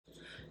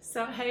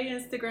So, hey,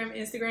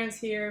 Instagram's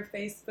here,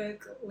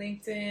 Facebook,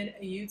 LinkedIn,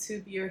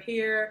 YouTube, you're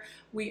here.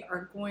 We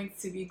are going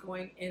to be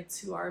going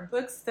into our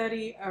book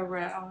study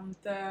around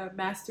the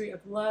mastery of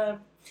love.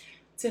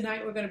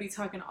 Tonight, we're going to be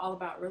talking all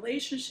about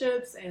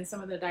relationships and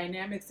some of the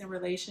dynamics in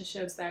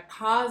relationships that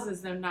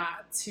causes them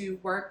not to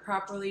work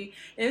properly.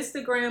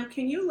 Instagram,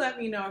 can you let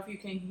me know if you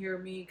can hear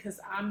me? Because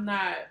I'm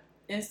not,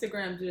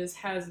 Instagram just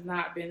has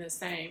not been the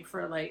same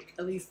for like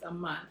at least a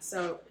month.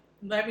 So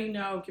let me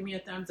know, give me a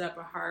thumbs up,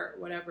 a heart,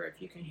 whatever,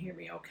 if you can hear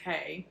me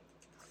okay.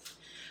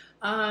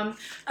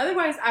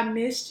 Otherwise, I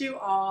missed you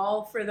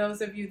all. For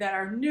those of you that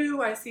are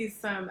new, I see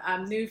some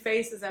new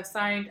faces have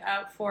signed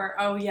up for,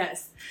 oh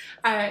yes,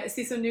 I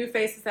see some new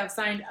faces have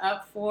signed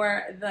up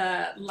for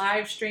the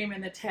live stream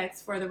and the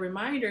text for the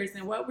reminders.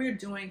 And what we're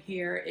doing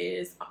here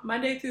is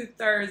Monday through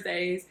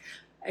Thursdays,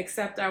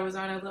 except I was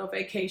on a little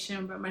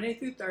vacation, but Monday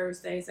through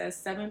Thursdays at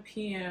 7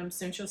 p.m.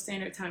 Central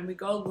Standard Time, we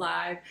go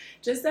live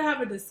just to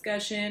have a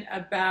discussion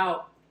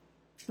about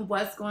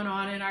what's going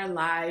on in our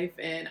life.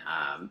 And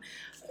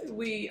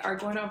we are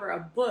going over a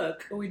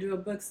book. We do a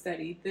book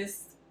study.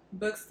 This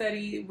book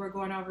study we're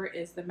going over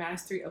is The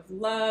Mastery of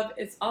Love.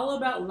 It's all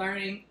about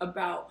learning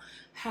about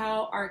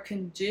how our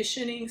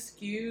conditioning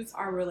skews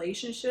our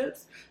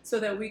relationships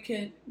so that we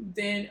can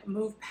then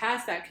move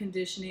past that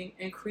conditioning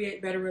and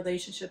create better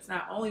relationships,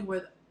 not only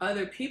with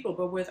other people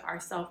but with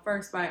ourselves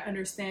first, by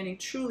understanding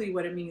truly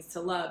what it means to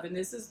love. And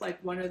this is like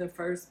one of the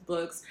first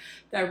books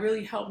that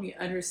really helped me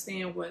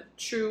understand what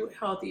true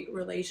healthy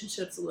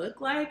relationships look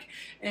like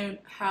and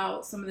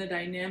how some of the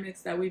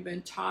dynamics that we've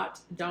been taught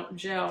don't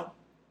gel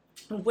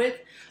with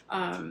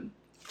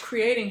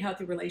creating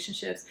healthy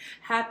relationships.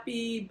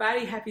 Happy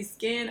body, happy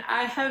skin.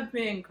 I have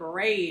been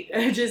great.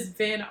 I've just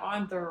been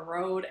on the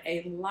road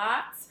a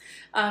lot.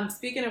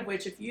 Speaking of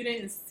which, if you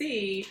didn't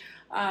see,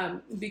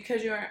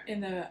 because you're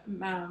in the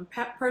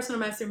personal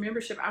mastery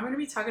membership, I'm going to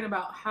be talking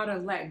about how to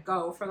let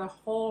go for the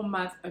whole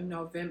month of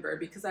November,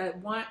 because I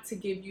want to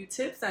give you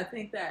tips. I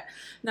think that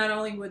not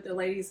only would the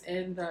ladies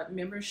in the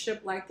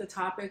membership like the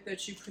topic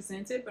that you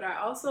presented, but I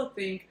also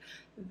think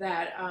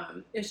that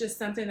it's just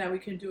something that we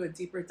can do a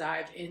deeper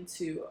dive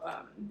into,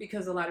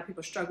 because a lot of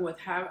people struggle with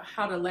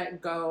how to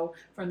let go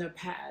from the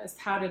past,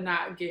 how to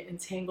not get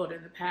entangled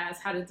in the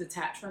past, how to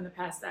detach from the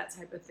past, that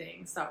type of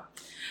thing. So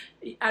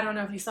I don't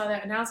know if you saw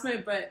that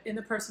announcement, but in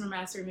the personal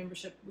mastery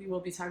membership, we will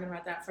be talking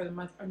about that for the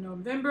month of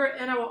November.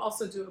 And I will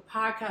also do a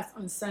podcast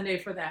on Sunday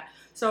for that.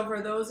 So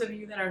for those of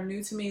you that are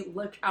new to me,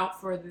 look out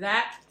for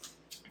that.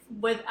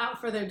 Without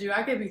further ado,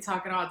 I could be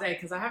talking all day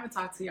because I haven't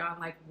talked to y'all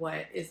in like,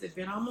 what is it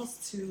been,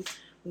 almost 2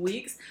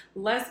 weeks.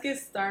 Let's get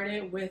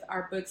started with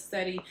our book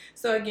study.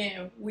 So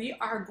again, we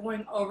are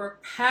going over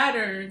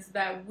patterns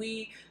that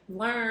we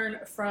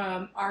learn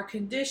from our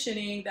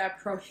conditioning that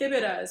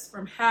prohibit us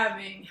from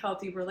having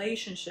healthy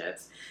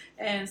relationships.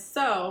 And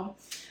so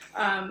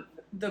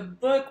the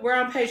book, we're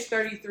on page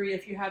 33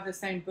 if you have the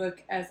same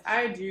book as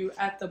I do.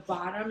 At the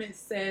bottom it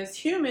says,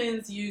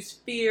 humans use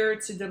fear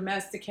to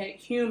domesticate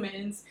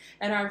humans,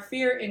 and our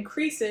fear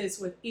increases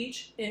with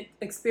each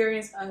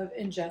experience of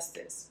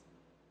injustice.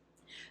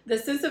 The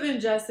sense of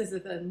injustice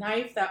is a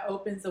knife that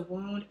opens a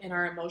wound in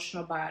our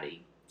emotional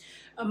body.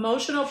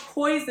 Emotional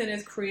poison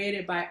is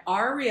created by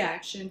our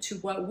reaction to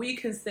what we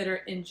consider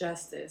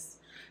injustice.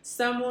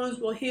 Some wounds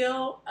will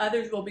heal,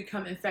 others will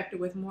become infected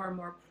with more and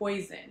more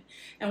poison.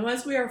 And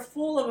once we are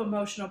full of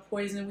emotional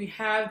poison, we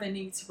have the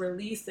need to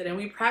release it. And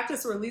we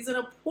practice releasing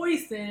a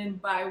poison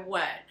by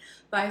what?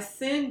 By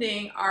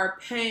sending our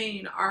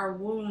pain, our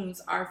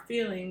wounds, our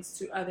feelings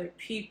to other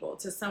people,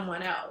 to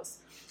someone else.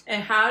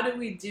 And how do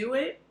we do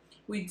it?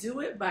 We do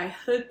it by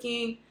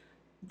hooking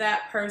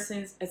that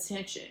person's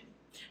attention.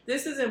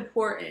 This is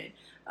important.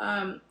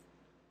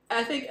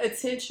 I think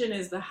attention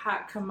is the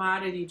hot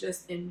commodity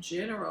just in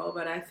general,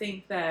 but I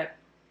think that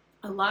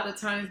a lot of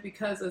times,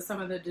 because of some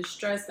of the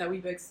distress that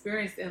we've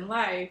experienced in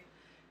life,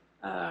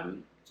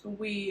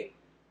 we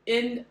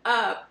end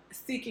up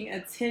seeking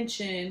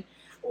attention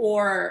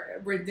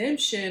or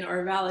redemption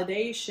or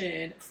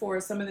validation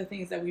for some of the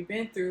things that we've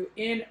been through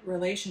in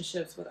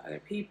relationships with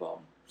other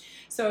people.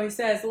 So he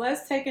says,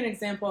 let's take an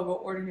example of an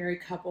ordinary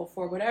couple.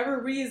 For whatever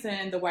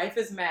reason, the wife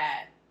is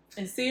mad.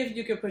 And see if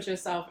you can put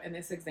yourself in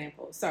this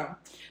example. So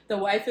the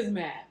wife is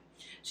mad.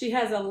 She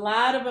has a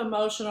lot of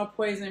emotional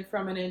poison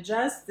from an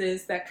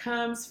injustice that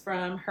comes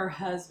from her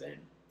husband.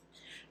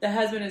 The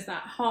husband is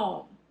not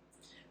home,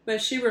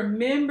 but she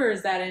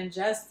remembers that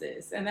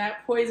injustice, and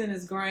that poison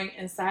is growing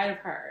inside of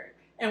her.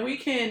 And we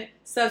can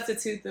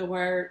substitute the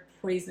word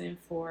poison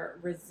for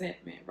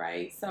resentment,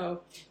 right?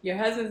 So your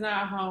husband's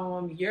not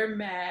home, you're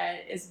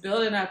mad, it's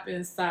building up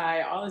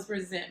inside, all this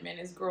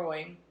resentment is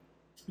growing.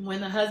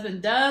 When the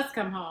husband does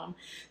come home,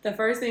 the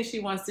first thing she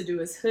wants to do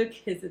is hook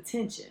his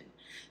attention.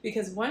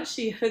 Because once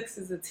she hooks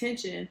his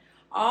attention,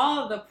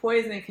 all of the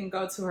poison can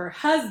go to her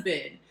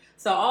husband.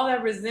 So all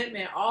that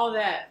resentment, all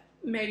that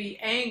maybe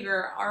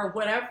anger or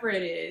whatever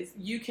it is,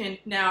 you can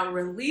now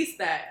release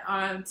that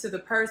onto the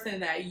person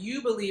that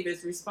you believe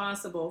is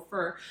responsible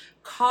for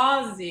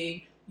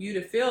causing you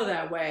to feel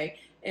that way.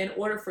 in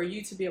order for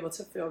you to be able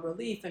to feel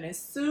relief. And as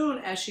soon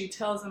as she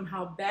tells him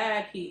how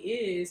bad he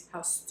is,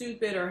 how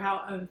stupid or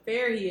how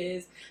unfair he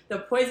is, the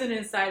poison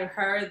inside of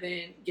her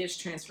then gets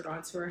transferred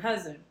onto her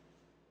husband.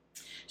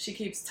 She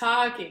keeps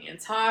talking and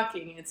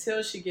talking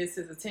until she gets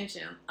his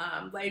attention.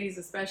 Ladies,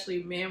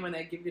 especially men, when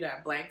they give you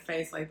that blank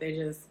face, like they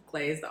just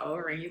glazed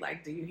over and you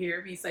like, do you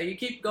hear me? So you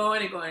keep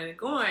going and going and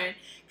going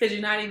because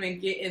you're not even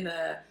getting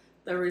the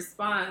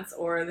response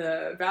or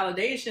the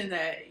validation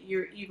that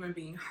you're even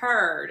being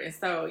heard. And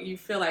so you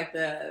feel like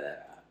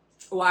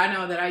well, I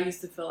know that I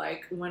used to feel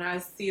like when I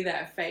see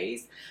that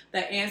face, the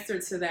answer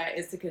to that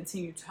is to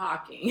continue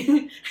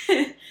talking.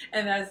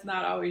 And that's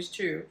not always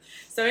true.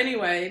 So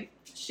anyway,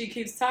 she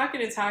keeps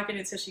talking and talking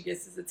until she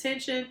gets his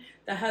attention.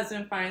 The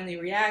husband finally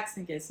reacts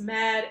and gets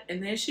mad,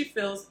 and then she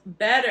feels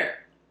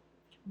better.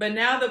 But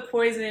now the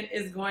poison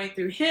is going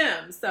through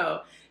him.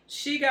 So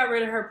she got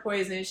rid of her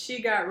poison.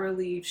 She got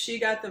relief. She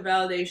got the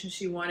validation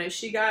she wanted.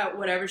 She got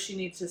whatever she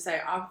needs to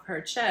say off of her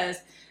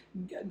chest,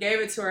 gave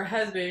it to her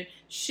husband.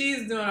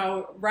 She's doing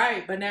all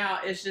right, but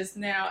now it's just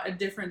now a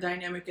different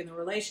dynamic in the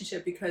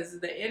relationship because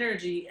the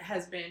energy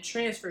has been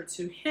transferred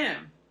to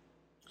him.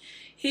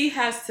 He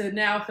has to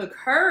now hook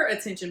her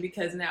attention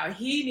because now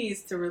he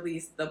needs to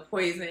release the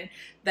poison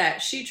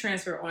that she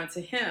transferred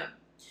onto him.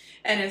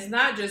 And it's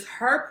not just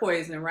her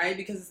poison, right?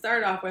 Because it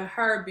started off with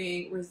her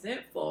being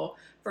resentful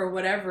for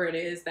whatever it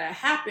is that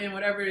happened,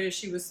 whatever it is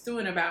she was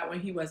stewing about when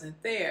he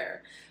wasn't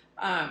there.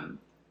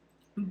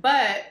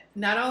 But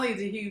not only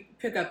did he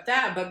pick up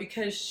that, but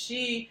because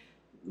she,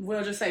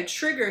 we'll just say,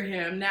 trigger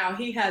him, now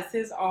he has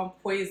his own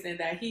poison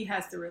that he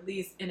has to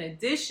release in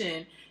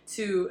addition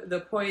to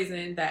the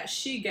poison that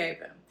she gave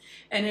him.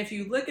 And if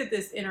you look at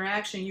this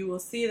interaction, you will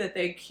see that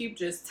they keep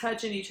just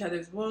touching each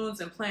other's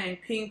wounds and playing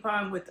ping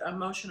pong with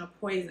emotional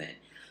poison.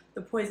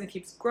 The poison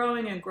keeps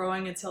growing and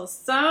growing until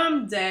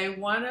someday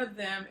one of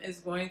them is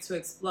going to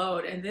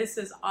explode. And this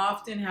is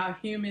often how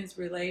humans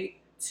relate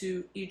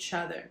to each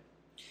other.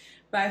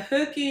 By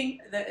hooking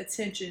the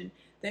attention,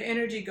 the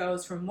energy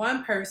goes from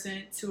one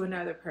person to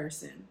another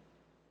person.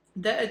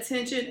 The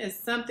attention is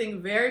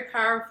something very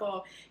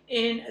powerful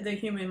in the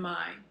human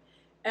mind.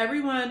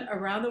 Everyone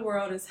around the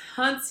world is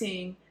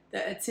hunting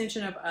the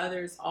attention of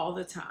others all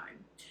the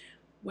time.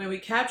 When we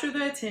capture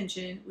the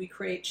attention, we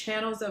create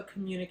channels of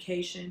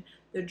communication.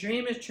 The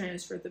dream is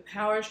transferred, the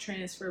power is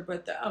transferred,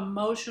 but the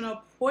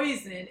emotional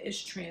poison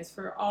is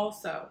transferred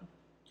also.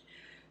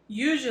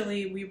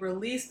 Usually we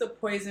release the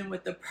poison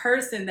with the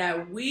person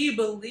that we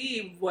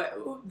believe,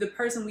 the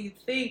person we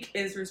think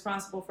is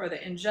responsible for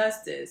the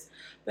injustice.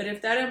 But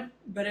if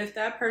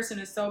that person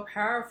is so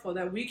powerful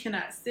that we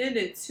cannot send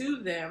it to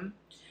them,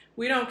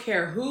 we don't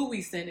care who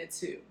we send it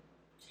to.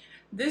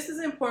 This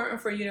is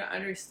important for you to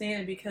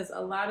understand because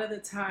a lot of the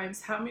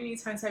times, how many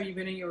times have you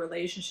been in your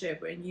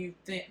relationship and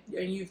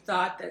you've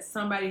thought that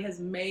somebody has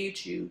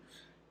made you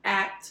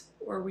act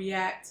or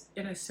react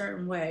in a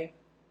certain way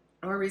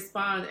or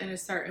respond in a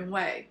certain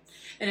way?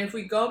 And if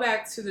we go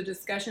back to the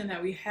discussion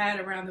that we had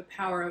around the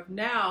power of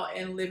now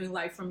and living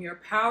life from your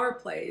power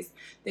place,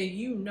 then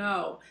you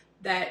know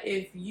that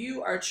if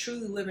you are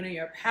truly living in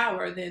your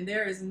power, then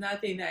there is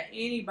nothing that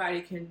anybody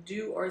can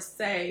do or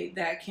say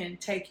that can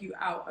take you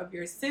out of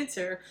your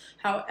center.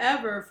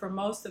 However, for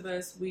most of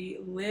us, we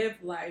live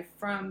life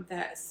from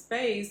that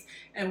space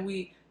and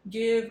we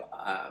give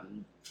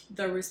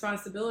the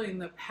responsibility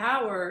and the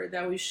power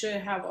that we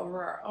should have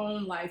over our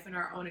own life and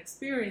our own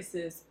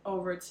experiences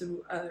over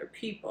to other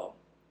people.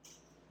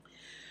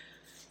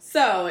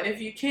 So if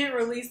you can't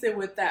release it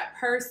with that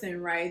person,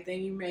 right,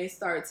 then you may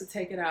start to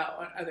take it out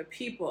on other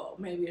people.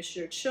 Maybe it's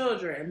your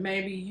children.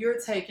 Maybe you're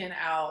taking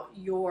out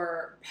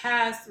your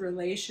past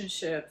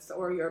relationships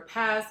or your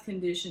past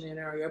conditioning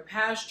or your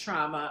past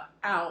trauma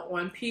out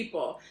on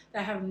people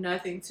that have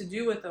nothing to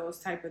do with those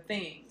type of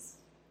things.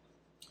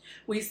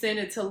 We send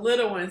it to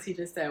little ones. He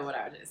just said what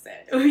I just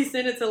said. We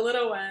send it to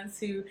little ones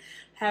who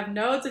have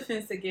no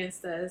defense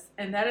against us,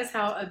 and that is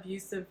how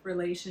abusive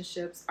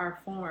relationships are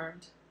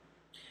formed.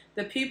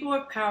 The people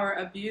of power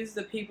abuse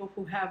the people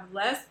who have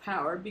less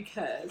power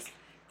because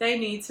they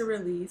need to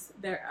release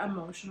their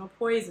emotional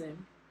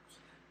poison.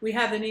 We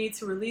have the need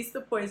to release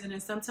the poison,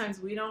 and sometimes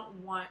we don't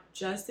want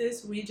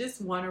justice. We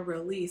just want to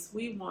release.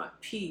 We want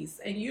peace.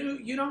 And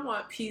you don't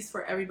want peace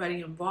for everybody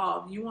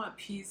involved. You want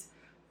peace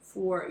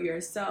for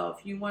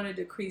yourself. You want to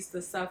decrease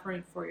the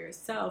suffering for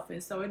yourself.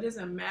 And so it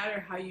doesn't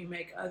matter how you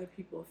make other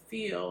people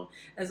feel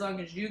as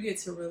long as you get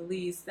to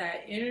release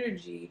that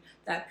energy,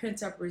 that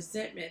pent up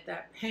resentment,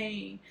 that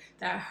pain,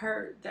 that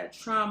hurt, that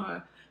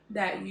trauma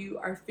that you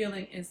are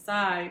feeling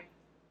inside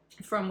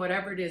from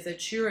whatever it is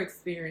that you're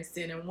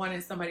experiencing and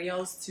wanting somebody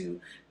else to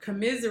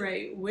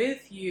commiserate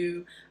with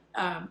you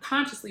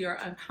consciously or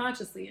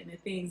unconsciously in the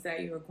things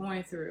that you're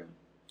going through.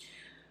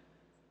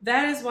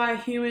 That is why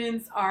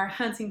humans are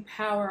hunting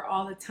power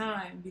all the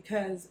time,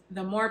 because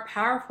the more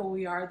powerful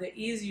we are, the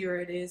easier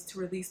it is to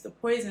release the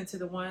poison to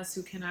the ones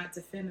who cannot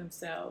defend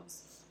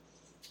themselves.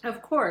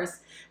 Of course,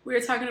 we are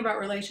talking about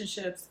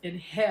relationships in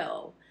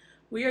hell,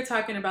 We are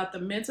talking about the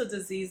mental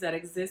disease that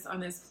exists on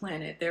this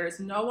planet. There is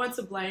no one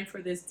to blame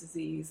for this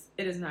disease.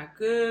 It is not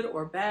good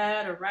or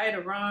bad or right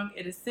or wrong.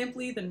 It is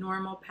simply the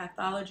normal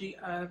pathology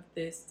of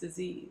this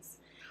disease.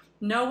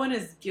 No one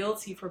is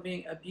guilty for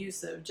being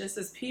abusive, just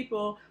as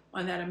people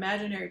on that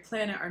imaginary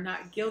planet are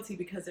not guilty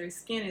because their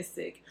skin is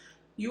sick.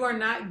 You are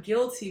not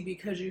guilty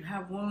because you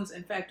have wounds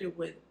infected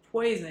with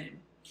poison.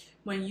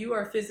 When you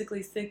are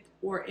physically sick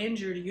or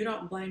injured, you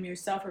don't blame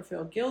yourself or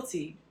feel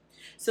guilty.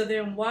 So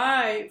then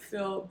why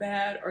feel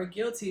bad or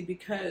guilty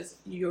because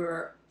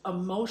your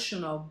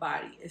emotional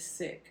body is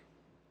sick?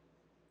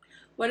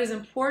 What is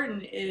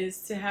important is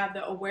to have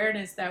the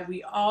awareness that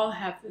we all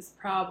have this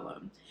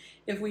problem.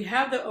 If we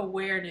have the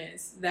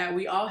awareness that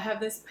we all have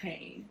this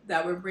pain,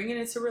 that we're bringing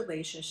into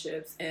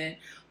relationships, and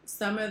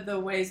some of the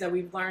ways that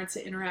we've learned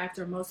to interact,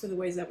 or most of the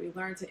ways that we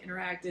learn to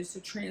interact, is to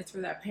transfer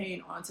that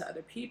pain onto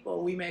other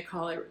people. We may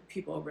call it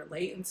people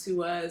relating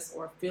to us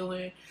or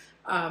feeling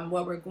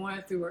what we're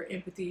going through, or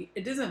empathy.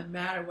 It doesn't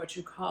matter what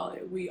you call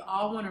it. We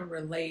all want to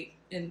relate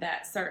in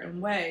that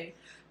certain way.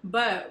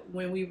 But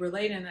when we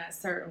relate in that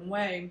certain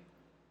way,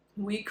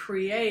 we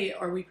create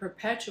or we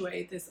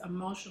perpetuate this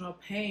emotional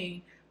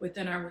pain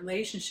within our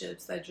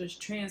relationships that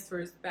just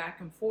transfers back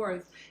and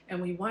forth,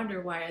 and we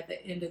wonder why at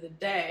the end of the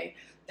day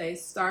they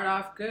start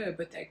off good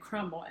but they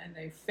crumble and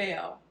they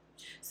fail.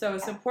 So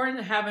it's important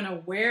to have an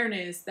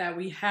awareness that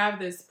we have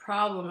this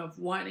problem of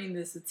wanting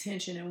this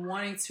attention and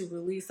wanting to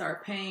release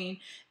our pain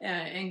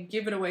and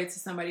give it away to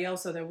somebody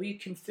else so that we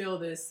can feel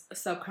this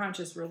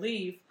subconscious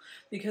relief.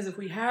 Because if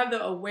we have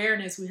the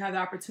awareness, we have the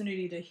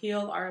opportunity to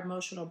heal our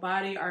emotional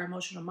body, our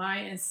emotional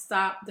mind, and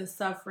stop the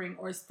suffering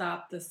or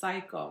stop the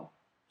cycle.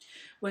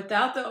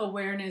 Without the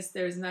awareness,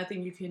 there's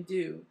nothing you can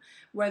do.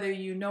 Whether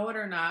you know it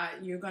or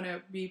not, you're going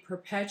to be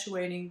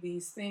perpetuating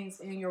these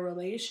things in your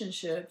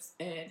relationships.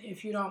 And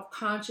if you don't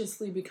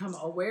consciously become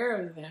aware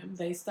of them,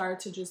 they start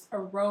to just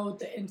erode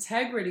the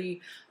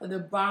integrity of the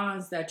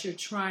bonds that you're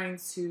trying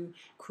to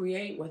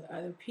create with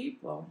other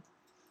people.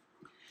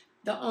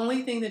 The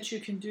only thing that you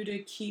can do to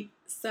keep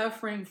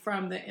suffering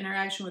from the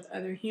interaction with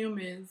other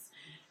humans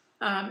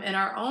and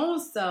our own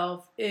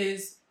self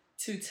is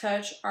to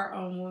touch our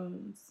own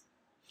wounds.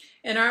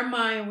 In our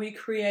mind, we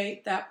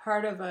create that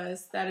part of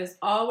us that is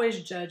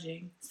always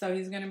judging. So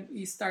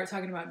you start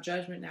talking about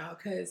judgment now,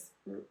 because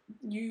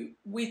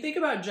we think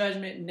about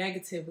judgment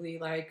negatively,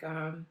 like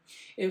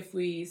if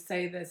we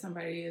say that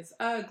somebody is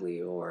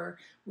ugly or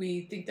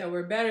we think that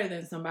we're better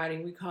than somebody,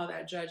 we call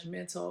that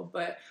judgmental.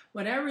 But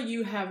whenever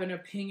you have an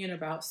opinion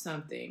about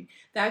something,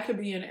 that could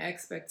be an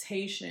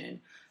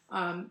expectation.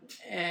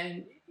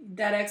 And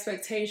that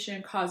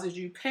expectation causes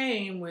you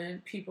pain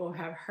when people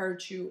have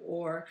hurt you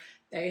or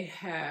they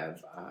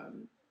have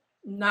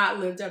not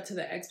lived up to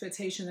the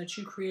expectation that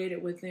you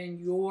created within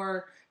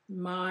your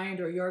mind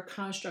or your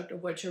construct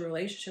of what your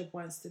relationship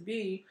wants to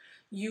be.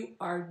 You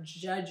are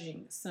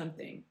judging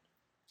something.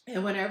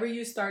 And whenever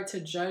you start to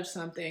judge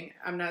something,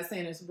 I'm not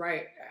saying it's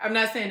right. I'm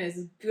not saying it's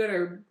good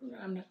or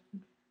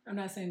I'm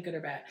not saying good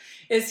or bad.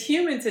 It's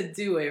human to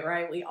do it,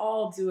 right? We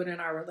all do it in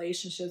our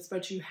relationships,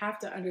 but you have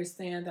to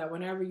understand that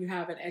whenever you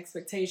have an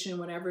expectation,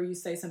 whenever you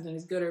say something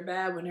is good or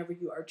bad, whenever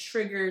you are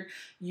triggered,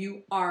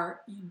 you are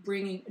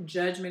bringing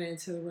judgment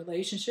into the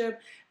relationship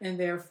and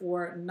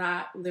therefore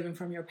not living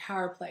from your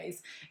power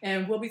place.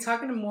 And we'll be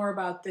talking more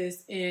about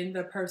this in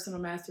the Personal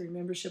Mastery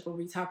Membership, where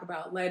we talk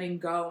about letting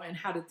go and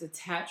how to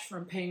detach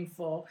from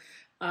painful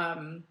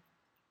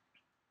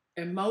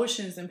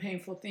emotions and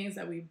painful things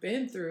that we've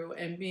been through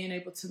and being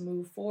able to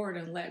move forward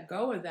and let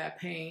go of that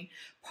pain.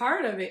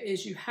 Part of it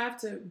is you have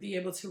to be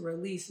able to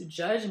release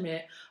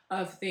judgment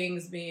of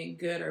things being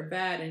good or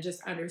bad, and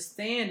just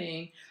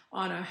understanding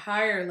on a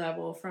higher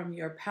level from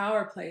your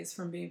power place,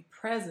 from being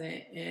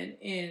present and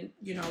in,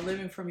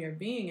 living from your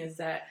being, is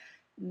that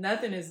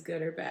nothing is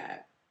good or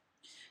bad.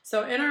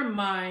 So in our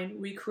mind,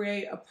 we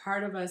create a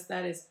part of us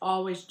that is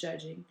always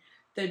judging.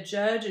 The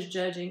judge is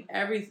judging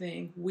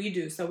everything we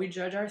do. So we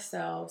judge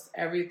ourselves,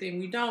 everything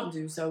we don't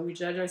do. So we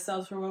judge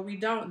ourselves for what we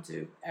don't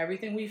do,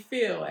 everything we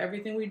feel,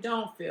 everything we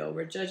don't feel.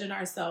 We're judging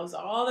ourselves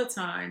all the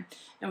time,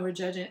 and we're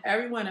judging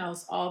everyone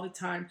else all the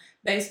time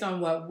based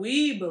on what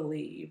we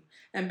believe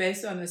and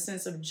based on the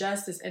sense of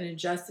justice and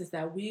injustice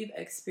that we've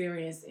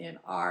experienced in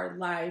our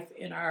life,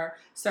 in our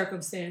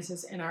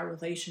circumstances, in our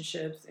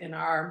relationships, in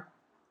our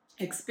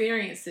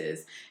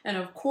experiences. And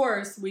of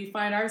course, we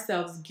find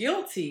ourselves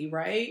guilty,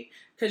 right?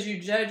 Because you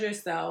judge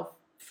yourself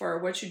for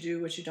what you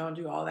do, what you don't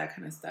do, all that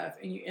kind of stuff.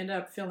 And you end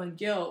up feeling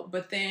guilt.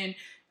 But then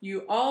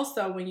you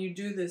also, when you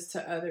do this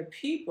to other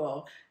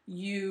people,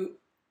 you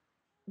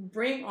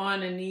bring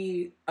on a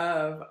need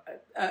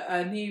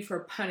for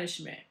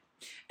punishment.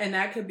 And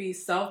that could be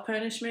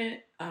self-punishment.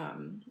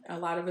 A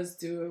lot of us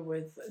do it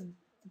with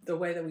the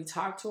way that we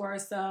talk to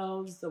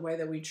ourselves, the way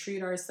that we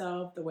treat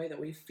ourselves, the way that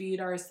we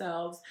feed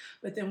ourselves.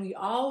 But then we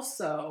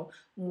also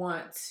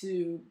want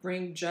to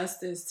bring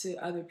justice to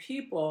other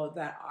people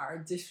that are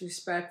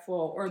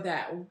disrespectful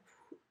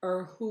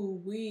or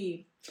who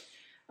we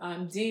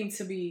deem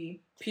to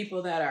be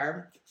people that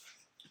are,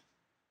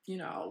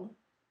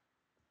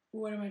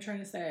 what am I trying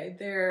to say?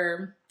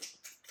 They're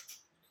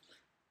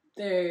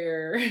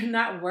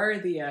not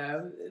worthy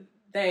of.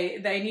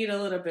 They need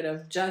a little bit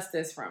of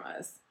justice from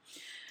us.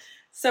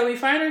 So we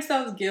find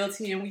ourselves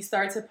guilty and we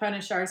start to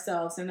punish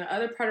ourselves. And the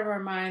other part of our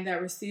mind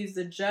that receives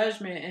the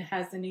judgment and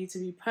has the need to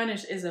be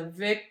punished is a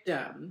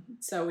victim.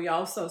 So we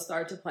also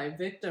start to play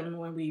victim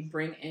when we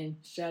bring in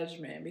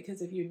judgment.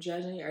 Because if you're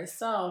judging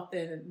yourself,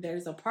 then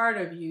there's a part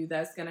of you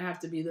that's going to have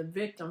to be the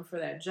victim for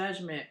that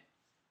judgment.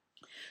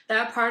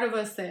 That part of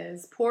us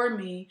says, poor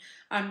me,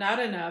 I'm not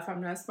enough,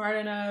 I'm not smart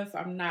enough,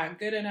 I'm not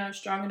good enough,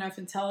 strong enough,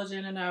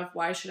 intelligent enough,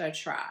 why should I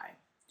try?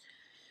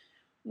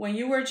 When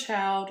you were a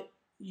child,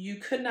 you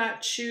could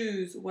not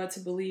choose what to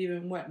believe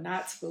and what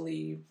not to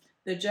believe.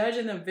 The judge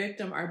and the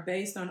victim are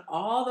based on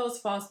all those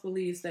false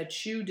beliefs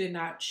that you did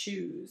not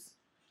choose.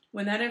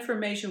 When that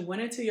information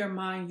went into your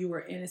mind, you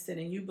were innocent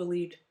and you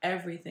believed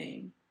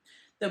everything.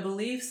 The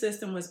belief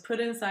system was put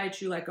inside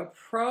you like a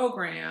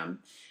program.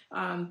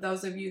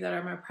 Those of you that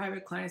are my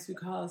private clients, we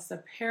call this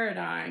a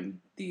paradigm.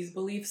 These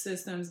belief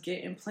systems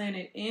get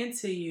implanted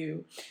into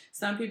you.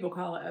 Some people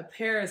call it a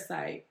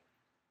parasite.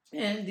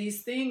 And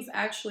these things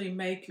actually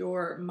make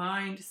your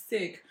mind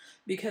sick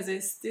because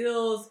it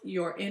steals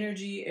your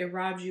energy, it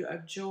robs you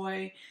of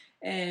joy,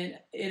 and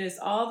it is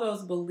all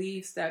those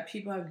beliefs that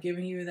people have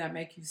given you that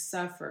make you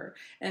suffer.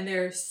 And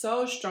they're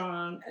so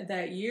strong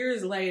that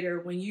years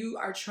later, when you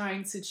are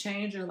trying to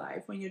change your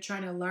life, when you're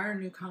trying to learn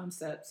new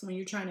concepts, when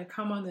you're trying to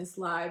come on this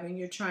live and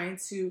you're trying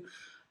to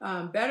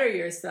better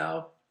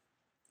yourself,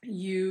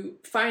 you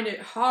find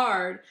it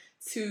hard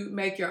to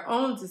make your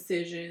own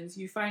decisions.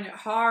 You find it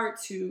hard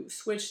to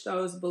switch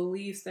those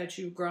beliefs that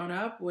you've grown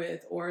up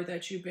with or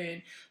that you've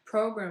been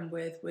programmed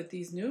with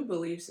these new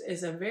beliefs.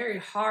 Is a very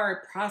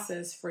hard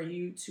process for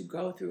you to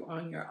go through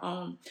on your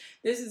own.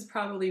 This is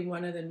probably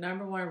one of the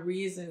number one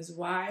reasons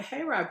why,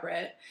 hey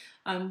Robert,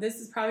 this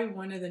is probably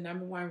one of the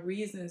number one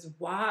reasons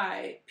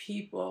why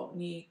people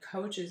need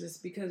coaches, is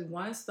because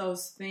once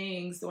those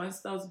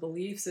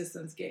belief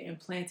systems get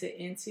implanted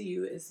into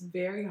you, it's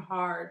very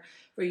hard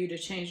for you to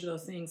change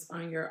those things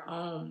on your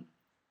own.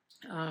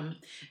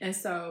 And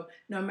so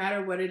no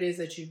matter what it is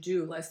that you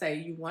do, let's say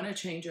you want to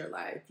change your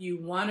life, you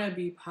want to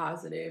be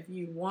positive,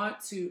 you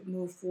want to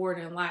move forward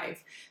in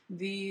life,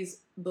 these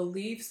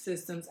belief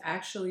systems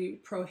actually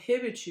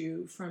prohibit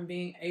you from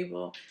being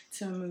able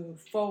to move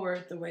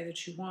forward the way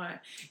that you want.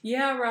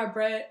 Yeah,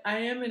 Robert, I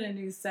am in a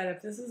new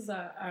setup. This is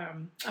a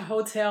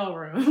hotel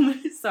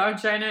room, so I'm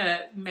trying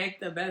to make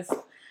the best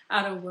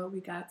out of what we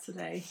got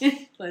today.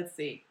 Let's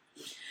see.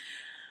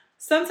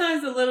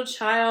 Sometimes the little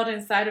child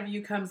inside of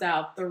you comes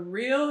out, the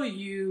real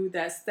you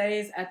that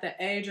stays at the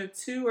age of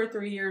 2 or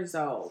 3 years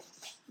old.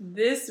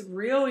 This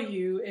real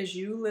you is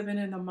you living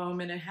in the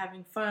moment and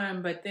having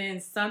fun, but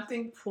then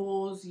something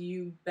pulls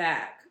you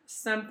back.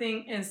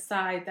 Something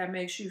inside that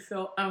makes you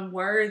feel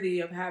unworthy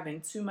of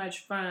having too much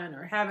fun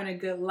or having a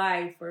good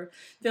life or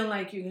feeling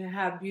like you can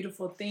have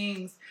beautiful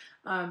things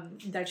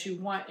that you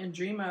want and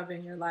dream of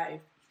in your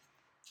life.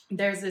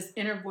 There's this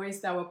inner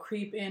voice that will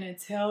creep in and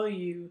tell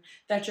you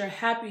that your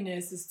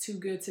happiness is too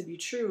good to be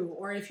true.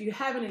 Or if you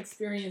haven't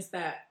experienced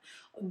that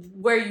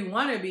where you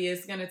want to be,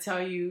 it's going to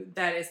tell you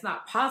that it's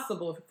not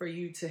possible for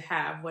you to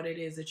have what it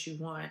is that you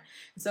want.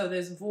 So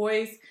this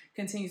voice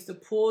continues to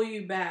pull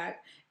you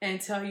back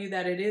and tell you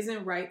that it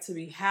isn't right to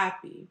be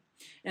happy.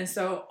 And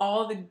so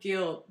all the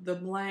guilt, the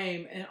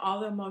blame, and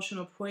all the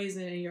emotional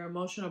poison in your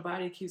emotional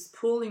body keeps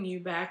pulling you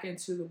back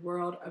into the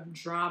world of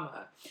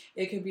drama.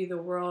 It could be the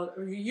world,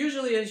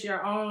 usually it's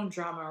your own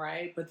drama,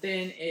 right? But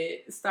then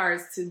it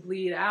starts to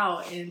bleed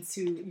out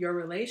into your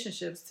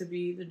relationships to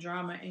be the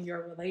drama in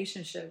your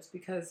relationships,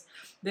 because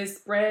this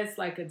spreads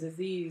like a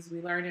disease.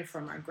 We learn it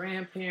from our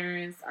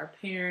grandparents, our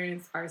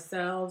parents,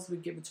 ourselves. We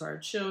give it to our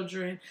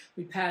children.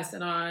 We pass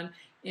it on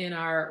in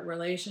our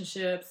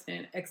relationships,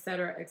 and et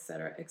cetera, et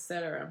cetera, et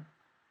cetera.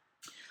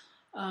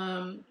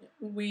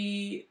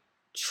 We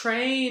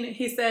train,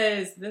 he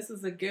says, this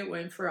is a good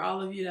one for all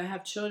of you that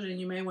have children.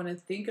 You may want to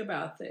think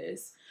about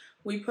this.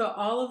 We put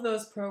all of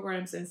those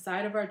programs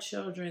inside of our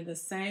children the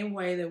same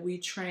way that we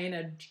train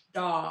a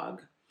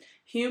dog.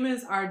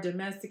 Humans are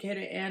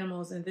domesticated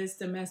animals, and this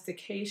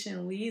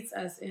domestication leads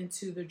us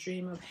into the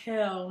dream of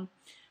hell,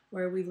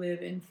 where we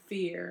live in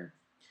fear.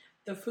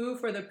 The food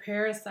for the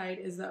parasite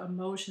is the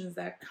emotions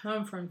that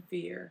come from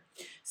fear.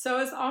 So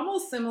it's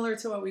almost similar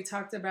to what we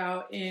talked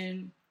about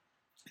in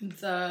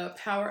The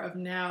Power of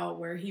Now,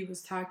 where he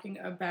was talking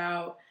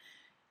about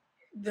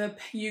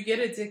you get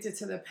addicted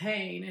to the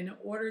pain, and in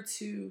order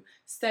to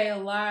stay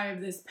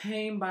alive, this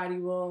pain body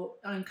will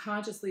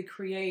unconsciously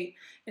create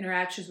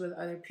interactions with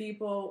other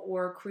people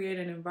or create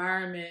an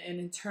environment, an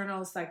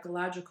internal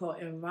psychological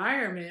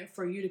environment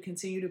for you to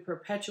continue to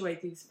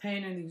perpetuate these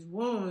pain and these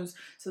wounds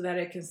so that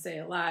it can stay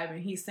alive.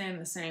 And he's saying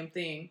the same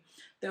thing.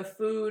 The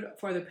food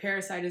for the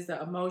parasite is the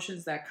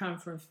emotions that come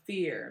from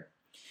fear.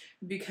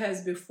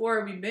 because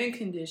before we've been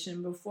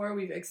conditioned, before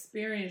we've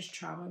experienced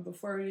trauma,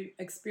 before we've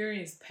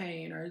experienced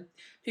pain, or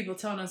people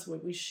telling us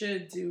what we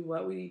should do,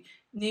 what we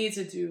need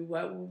to do,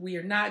 what we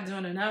are not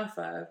doing enough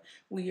of,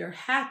 we are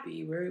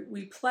happy,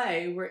 we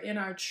play, we're in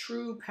our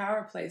true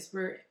power place,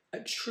 we're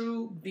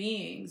true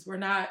beings, we're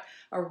not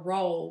a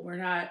role, we're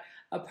not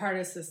a part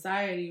of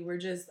society, we're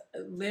just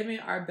living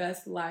our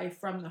best life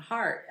from the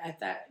heart at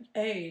that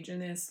age. And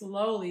then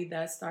slowly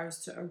that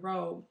starts to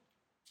erode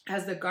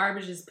as the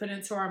garbage is put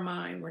into our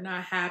mind. We're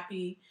not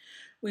happy.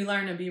 We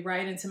learn to be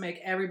right and to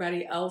make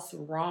everybody else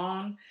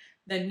wrong.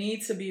 The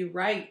need to be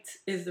right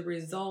is the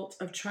result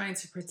of trying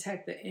to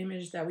protect the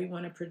image that we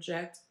want to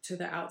project to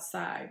the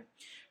outside.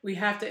 We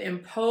have to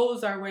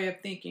impose our way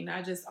of thinking,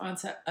 not just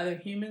onto other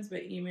humans,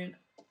 but even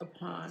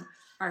upon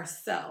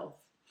ourselves.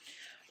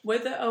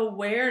 With the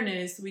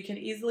awareness, we can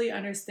easily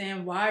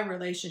understand why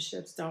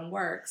relationships don't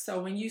work.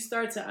 So when you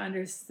start to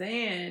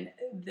understand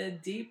the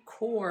deep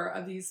core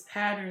of these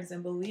patterns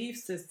and belief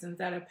systems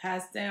that are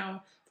passed down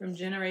from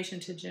generation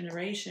to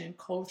generation,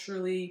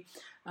 culturally,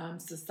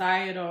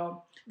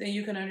 societal, then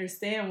you can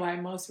understand why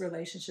most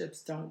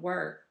relationships don't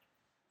work.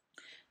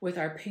 With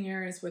our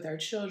parents, with our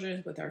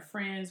children, with our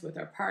friends, with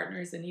our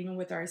partners, and even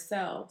with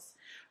ourselves.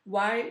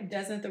 Why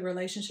doesn't the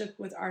relationship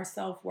with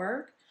ourselves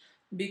work?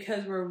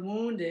 Because we're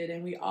wounded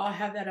and we all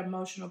have that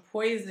emotional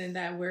poison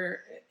that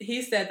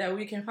he said that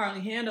we can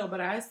hardly handle,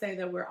 but I say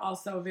that we're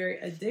also very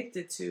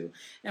addicted to.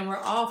 And we're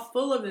all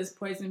full of this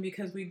poison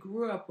because we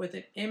grew up with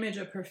an image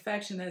of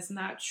perfection that's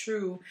not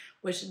true,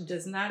 which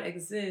does not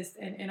exist.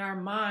 And in our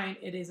mind,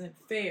 it isn't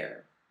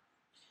fair.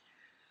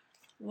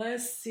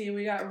 Let's see,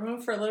 we got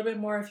room for a little bit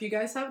more. If you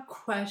guys have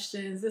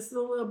questions, this is a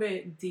little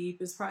bit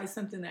deep. It's probably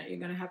something that you're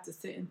going to have to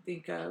sit and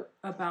think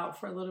about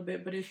for a little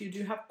bit. But if you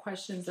do have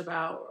questions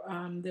about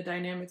the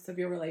dynamics of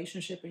your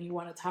relationship and you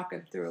want to talk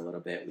it through a little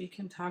bit, we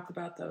can talk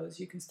about those.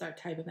 You can start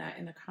typing that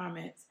in the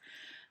comments.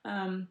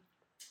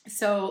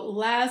 So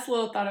last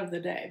little thought of the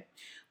day.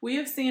 We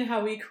have seen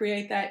how we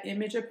create that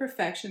image of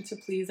perfection to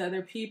please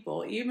other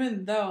people,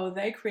 even though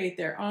they create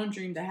their own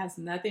dream that has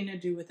nothing to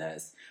do with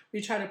us. We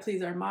try to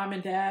please our mom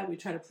and dad, we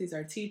try to please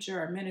our teacher,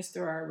 our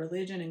minister, our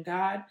religion, and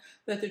God.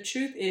 But the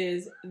truth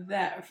is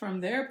that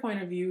from their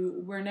point of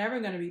view, we're never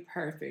going to be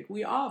perfect.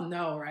 We all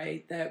know,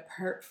 right, that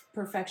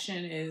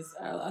perfection is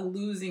a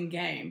losing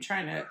game,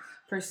 trying to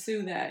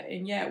pursue that.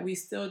 And yet we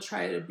still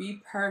try to be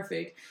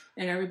perfect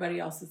in everybody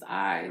else's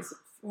eyes,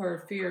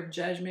 for fear of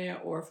judgment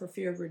or for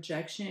fear of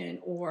rejection,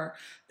 or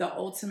the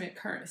ultimate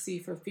currency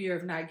for fear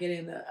of not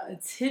getting the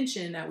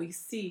attention that we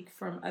seek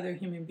from other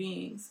human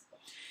beings.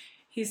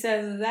 He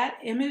says that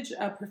image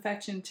of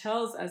perfection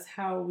tells us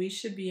how we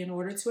should be in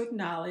order to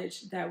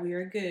acknowledge that we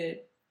are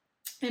good,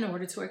 in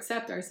order to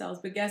accept ourselves.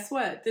 But guess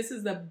what? This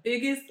is the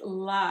biggest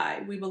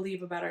lie we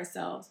believe about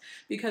ourselves,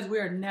 because we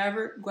are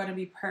never going to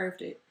be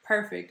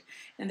perfect,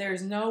 and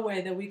there's no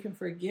way that we can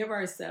forgive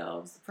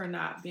ourselves for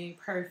not being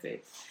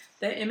perfect.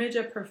 The image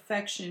of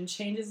perfection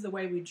changes the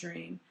way we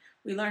dream.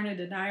 We learn to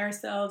deny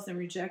ourselves and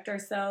reject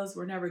ourselves.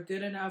 We're never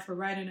good enough or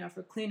right enough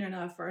or clean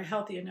enough or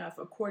healthy enough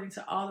according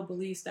to all the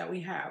beliefs that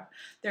we have.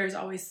 There's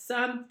always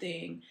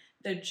something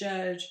the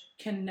judge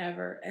can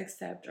never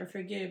accept or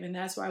forgive. And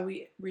that's why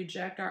we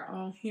reject our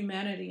own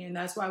humanity. And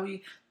that's why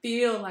we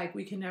feel like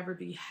we can never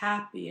be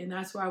happy. And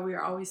that's why we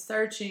are always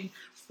searching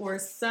for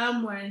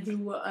someone who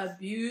will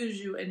abuse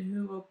you and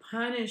who will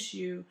punish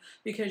you,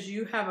 because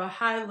you have a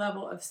high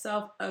level of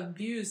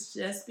self-abuse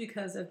just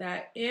because of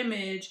that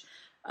image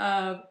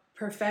of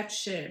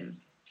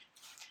perfection.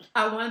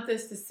 I want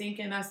this to sink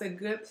in. That's a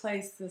good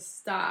place to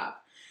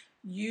stop.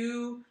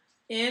 You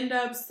end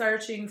up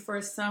searching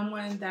for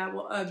someone that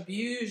will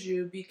abuse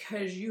you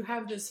because you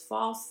have this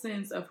false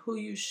sense of who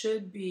you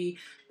should be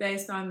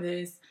based on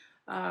this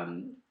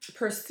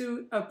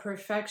pursuit of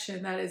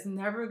perfection that is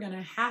never going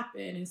to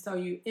happen. And so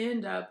you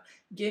end up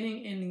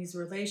getting in these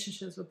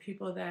relationships with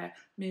people that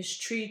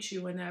mistreat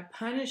you and that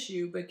punish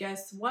you. But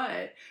guess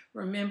what?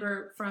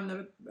 Remember, from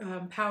the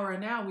Power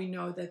of Now, we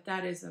know that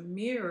that is a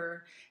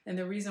mirror. And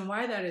the reason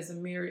why that is a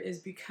mirror is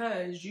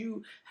because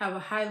you have a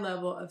high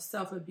level of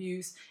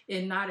self-abuse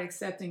in not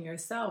accepting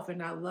yourself and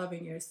not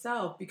loving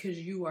yourself, because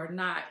you are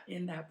not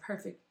in that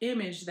perfect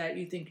image that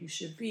you think you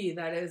should be.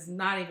 That is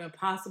not even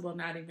possible,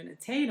 not even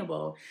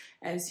attainable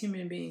as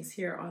human beings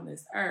here on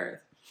this earth.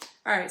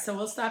 All right, so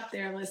we'll stop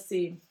there. Let's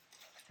see.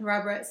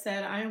 Robert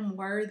said, I am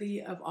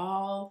worthy of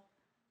all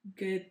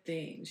good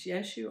things.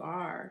 Yes, you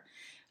are.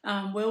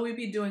 Will we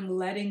be doing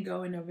letting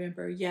go in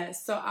November?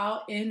 Yes. So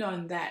I'll end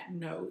on that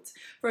note.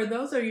 For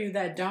those of you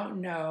that don't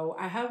know,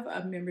 I have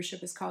a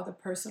membership. It's called the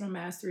Personal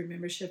Mastery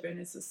Membership, and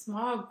it's a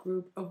small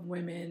group of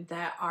women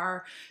that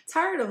are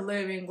tired of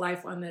living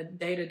life on the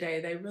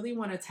day-to-day. They really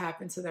want to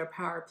tap into their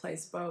power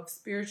place, both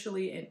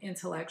spiritually and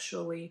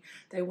intellectually.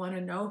 They want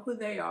to know who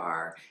they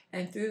are,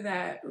 and through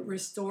that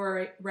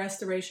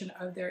restoration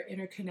of their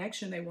inner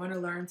connection, they want to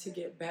learn to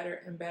get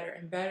better and better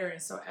and better.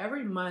 And so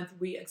every month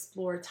we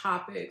explore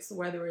topics,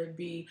 whether whether it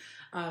be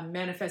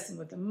manifesting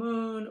with the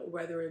moon,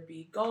 whether it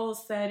be goal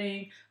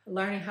setting,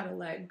 learning how to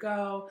let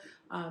go,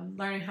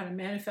 learning how to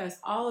manifest,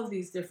 all of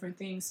these different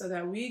things so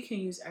that we can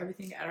use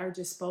everything at our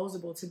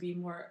disposal to be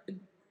more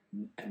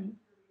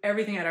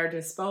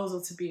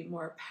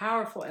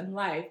powerful in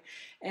life.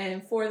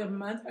 And for the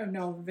month of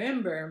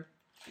November,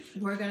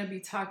 we're going to be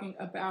talking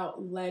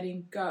about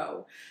letting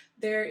go.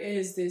 There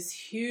is this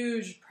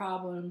huge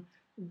problem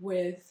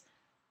with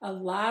a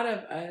lot of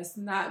us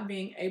not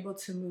being able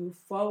to move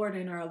forward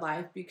in our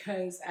life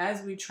because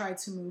as we try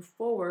to move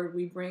forward,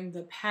 we bring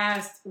the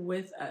past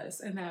with us,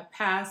 and that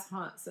past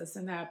haunts us,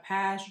 and that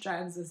past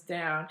drags us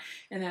down,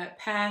 and that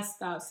past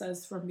stops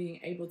us from being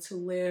able to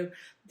live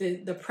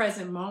the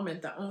present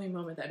moment, the only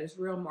moment that is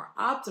real, more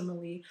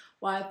optimally,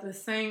 while at the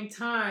same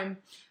time,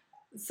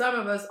 some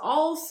of us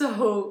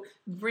also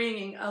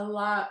bringing a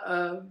lot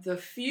of the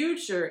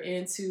future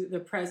into the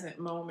present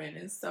moment.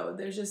 And so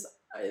there's just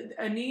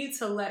a need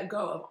to let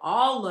go of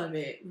all of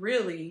it,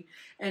 really,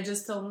 and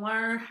just to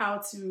learn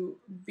how to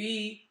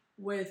be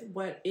with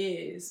what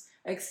is,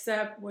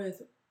 accept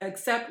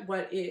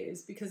what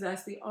is, because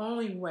that's the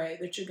only way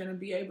that you're going to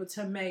be able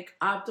to make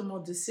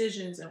optimal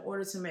decisions in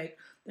order to make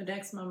the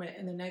next moment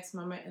and the next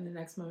moment and the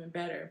next moment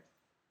better.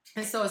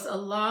 And so it's a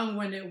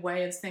long-winded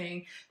way of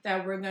saying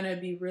that we're going to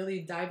be really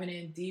diving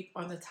in deep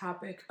on the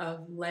topic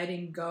of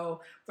letting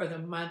go for the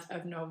month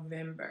of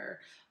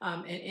November.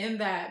 And in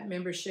that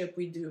membership,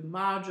 we do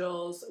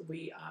modules,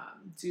 we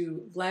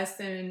do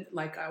lesson,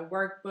 like a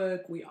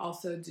workbook. We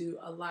also do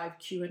a live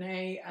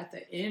Q&A at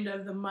the end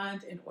of the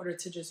month in order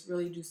to just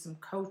really do some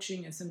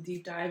coaching and some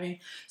deep diving.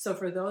 So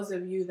for those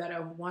of you that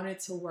have wanted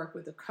to work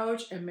with a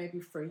coach, and maybe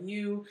for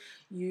you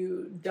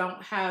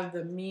don't have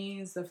the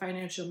means, the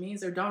financial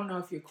means, or don't know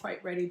if you're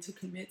quite ready to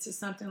commit to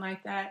something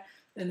like that,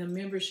 then the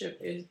membership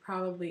is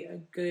probably a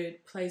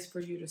good place for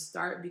you to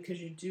start,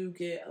 because you do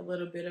get a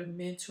little bit of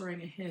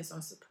mentoring and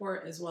hands-on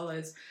support, as well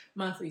as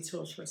monthly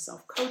tools for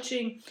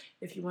self-coaching.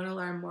 If you want to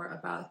learn more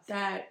about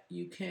that,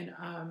 you can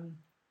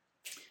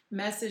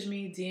message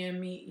me, DM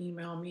me,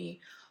 email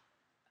me.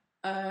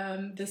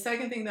 The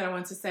second thing that I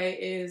want to say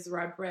is,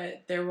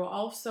 Robert, there will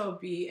also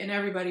be, and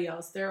everybody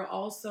else, there will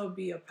also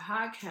be a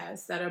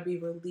podcast that'll be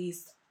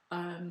released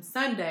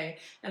Sunday,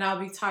 and I'll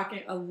be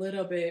talking a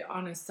little bit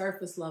on a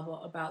surface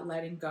level about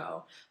letting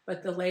go.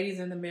 But the ladies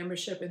in the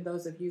membership, and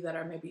those of you that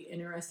are maybe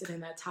interested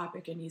in that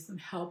topic and need some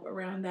help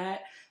around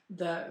that,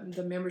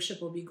 the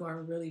membership will be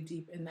going really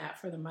deep in that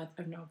for the month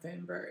of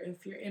November,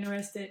 if you're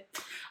interested.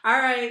 All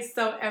right,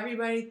 so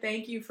everybody,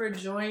 thank you for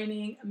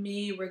joining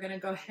me. We're going to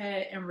go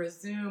ahead and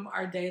resume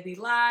our daily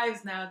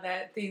lives now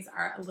that things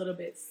are a little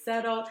bit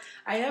settled.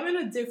 I am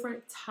in a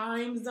different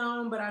time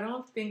zone, but I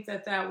don't think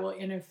that will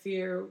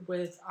interfere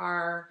with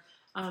our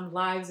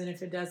lives, and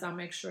if it does, I'll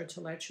make sure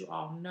to let you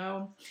all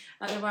know.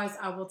 Otherwise,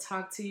 I will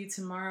talk to you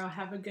tomorrow.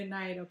 Have a good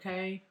night,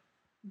 okay?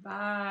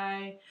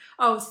 Bye.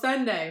 Oh,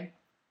 Sunday.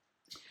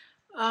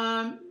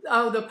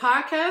 The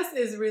podcast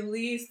is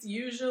released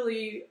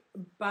usually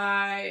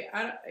I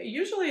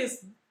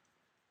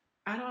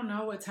don't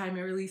know what time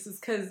it releases,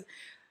 because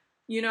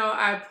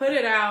I put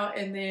it out,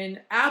 and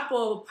then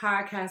Apple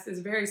Podcast is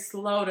very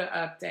slow to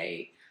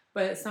update,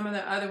 but some of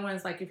the other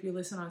ones, like if you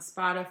listen on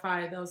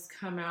Spotify, those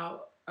come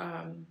out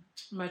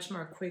much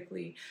more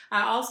quickly.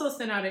 I also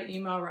sent out an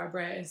email, Robert,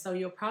 and so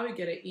you'll probably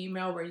get an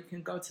email where you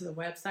can go to the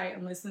website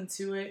and listen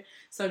to it.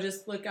 So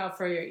just look out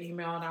for your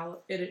email,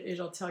 and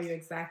it'll tell you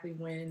exactly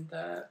when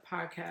the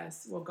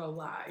podcast will go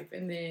live.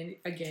 And then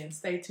again,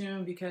 stay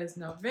tuned, because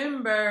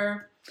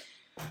November,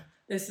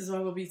 this is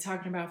what we'll be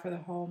talking about for the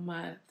whole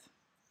month.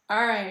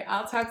 All right,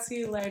 I'll talk to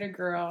you later,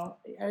 girl.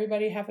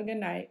 Everybody have a good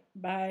night.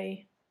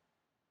 Bye.